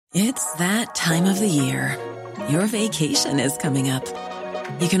It's that time of the year. Your vacation is coming up.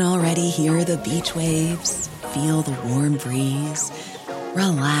 You can already hear the beach waves, feel the warm breeze,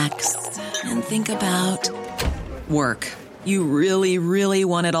 relax, and think about work. You really, really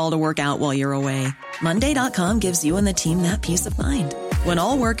want it all to work out while you're away. Monday.com gives you and the team that peace of mind. When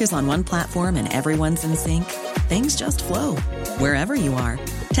all work is on one platform and everyone's in sync, things just flow. Wherever you are,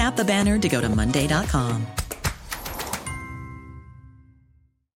 tap the banner to go to Monday.com.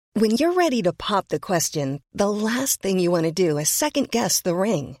 When you're ready to pop the question, the last thing you want to do is second-guess the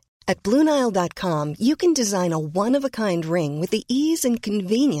ring. At BlueNile.com, you can design a one-of-a-kind ring with the ease and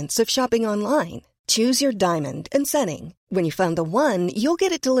convenience of shopping online. Choose your diamond and setting. When you find the one, you'll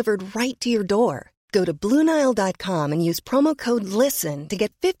get it delivered right to your door. Go to BlueNile.com and use promo code LISTEN to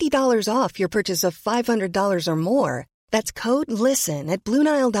get $50 off your purchase of $500 or more. That's code LISTEN at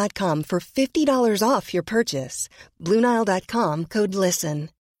BlueNile.com for $50 off your purchase. BlueNile.com, code LISTEN.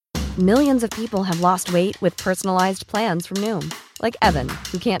 Millions of people have lost weight with personalized plans from Noom. Like Evan,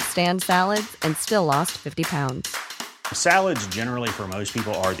 who can't stand salads and still lost 50 pounds. Salads generally for most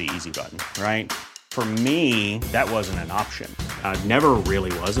people are the easy button, right? For me, that wasn't an option. I never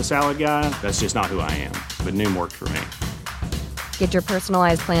really was a salad guy. That's just not who I am. But Noom worked for me. Get your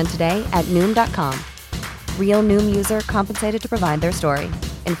personalized plan today at Noom.com. Real Noom user compensated to provide their story.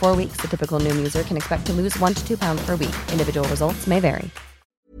 In 4 weeks, the typical Noom user can expect to lose 1 to 2 pounds per week. Individual results may vary.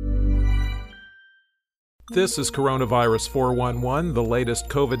 This is Coronavirus 411, the latest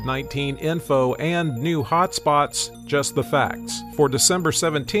COVID-19 info and new hotspots, just the facts, for December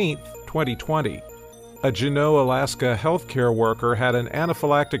 17th, 2020. A Juneau, Alaska healthcare worker had an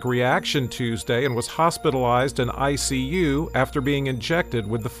anaphylactic reaction Tuesday and was hospitalized in ICU after being injected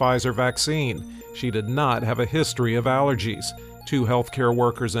with the Pfizer vaccine. She did not have a history of allergies. 2 healthcare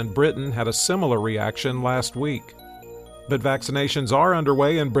workers in Britain had a similar reaction last week. But vaccinations are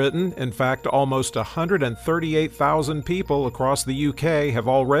underway in Britain. In fact, almost 138,000 people across the UK have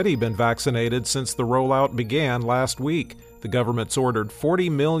already been vaccinated since the rollout began last week. The government's ordered 40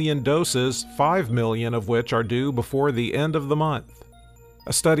 million doses, 5 million of which are due before the end of the month.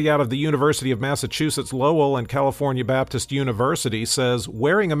 A study out of the University of Massachusetts Lowell and California Baptist University says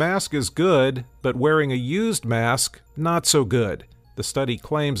wearing a mask is good, but wearing a used mask, not so good. The study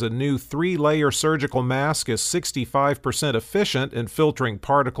claims a new 3-layer surgical mask is 65% efficient in filtering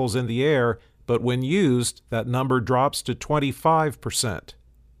particles in the air, but when used, that number drops to 25%.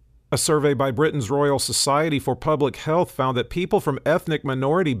 A survey by Britain's Royal Society for Public Health found that people from ethnic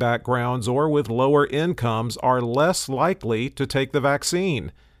minority backgrounds or with lower incomes are less likely to take the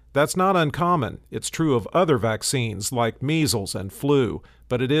vaccine. That's not uncommon. It's true of other vaccines like measles and flu,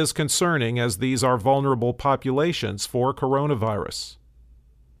 but it is concerning as these are vulnerable populations for coronavirus.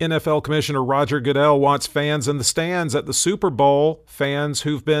 NFL Commissioner Roger Goodell wants fans in the stands at the Super Bowl, fans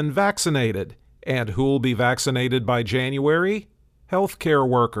who've been vaccinated. And who'll be vaccinated by January? Healthcare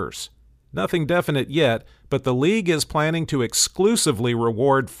workers. Nothing definite yet, but the league is planning to exclusively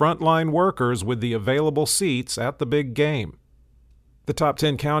reward frontline workers with the available seats at the big game. The top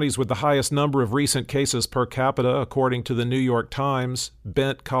 10 counties with the highest number of recent cases per capita, according to the New York Times: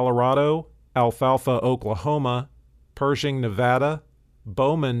 Bent, Colorado; Alfalfa, Oklahoma; Pershing, Nevada;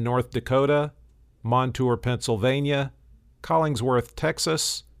 Bowman, North Dakota; Montour, Pennsylvania; Collingsworth,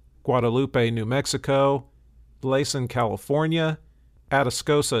 Texas; Guadalupe, New Mexico; Layson, California;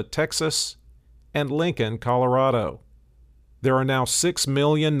 Atascosa, Texas; and Lincoln, Colorado. There are now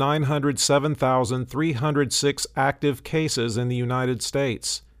 6,907,306 active cases in the United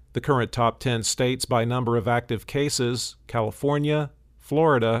States. The current top 10 states by number of active cases: California,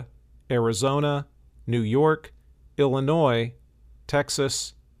 Florida, Arizona, New York, Illinois,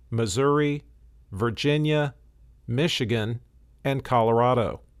 Texas, Missouri, Virginia, Michigan, and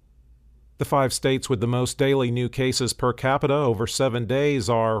Colorado. The 5 states with the most daily new cases per capita over 7 days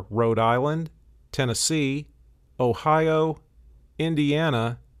are Rhode Island, Tennessee, Ohio,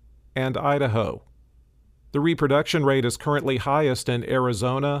 Indiana, and Idaho. The reproduction rate is currently highest in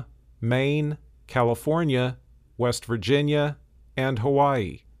Arizona, Maine, California, West Virginia, and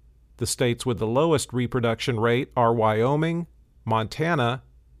Hawaii. The states with the lowest reproduction rate are Wyoming, Montana,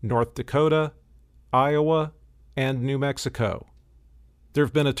 North Dakota, Iowa, and New Mexico. There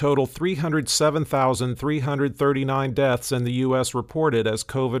have been a total 307,339 deaths in the U.S. reported as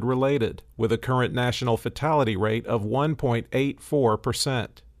COVID-related, with a current national fatality rate of 1.84%.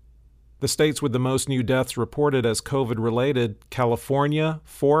 The states with the most new deaths reported as COVID-related: California,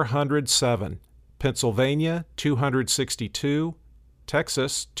 407, Pennsylvania, 262,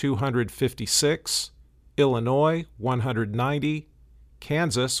 Texas, 256, Illinois, 190,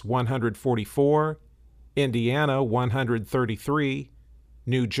 Kansas, 144, Indiana, 133,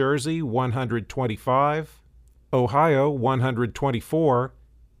 New Jersey 125, Ohio 124,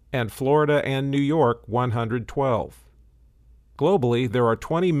 and Florida and New York 112. Globally, there are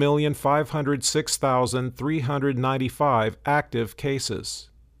 20,506,395 active cases.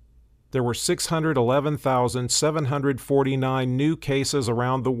 There were 611,749 new cases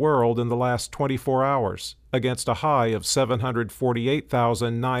around the world in the last 24 hours, against a high of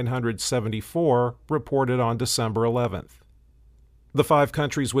 748,974 reported on December 11th. The 5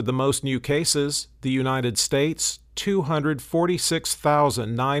 countries with the most new cases: the United States,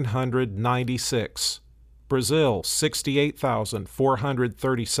 246,996, Brazil,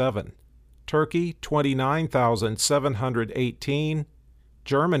 68,437, Turkey, 29,718,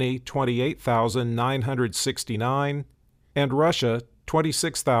 Germany, 28,969, and Russia,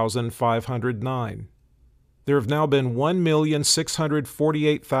 26,509. There have now been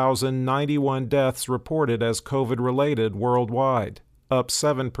 1,648,091 deaths reported as COVID-related worldwide, up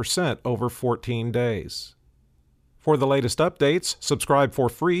 7% over 14 days. For the latest updates, subscribe for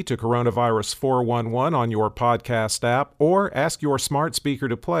free to Coronavirus 411 on your podcast app, or ask your smart speaker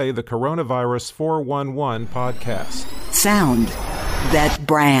to play the Coronavirus 411 podcast. Sound that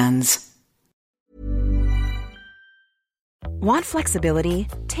brands. Want flexibility?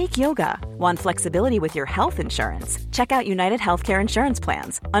 Take yoga. Want flexibility with your health insurance? Check out United Healthcare Insurance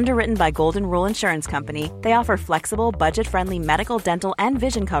Plans. Underwritten by Golden Rule Insurance Company, they offer flexible, budget-friendly medical, dental, and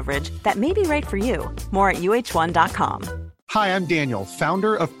vision coverage that may be right for you. More at UH1.com. Hi, I'm Daniel,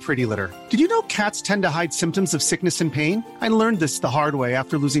 founder of Pretty Litter. Did you know cats tend to hide symptoms of sickness and pain? I learned this the hard way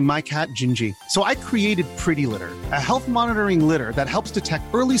after losing my cat, Gingy. So I created Pretty Litter, a health monitoring litter that helps detect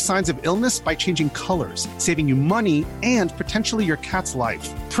early signs of illness by changing colors, saving you money and potentially your cat's life.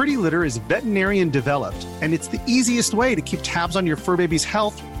 Pretty Litter is veterinarian developed, and it's the easiest way to keep tabs on your fur baby's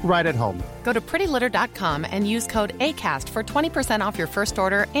health right at home. Go to prettylitter.com and use code ACAST for 20% off your first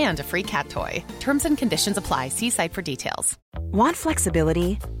order and a free cat toy. Terms and conditions apply. See site for details. Want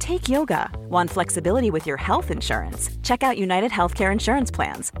flexibility? Take yoga. Want flexibility with your health insurance? Check out United Healthcare Insurance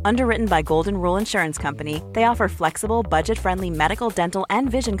Plans. Underwritten by Golden Rule Insurance Company, they offer flexible, budget-friendly medical, dental, and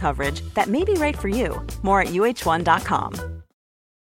vision coverage that may be right for you. More at UH1.com.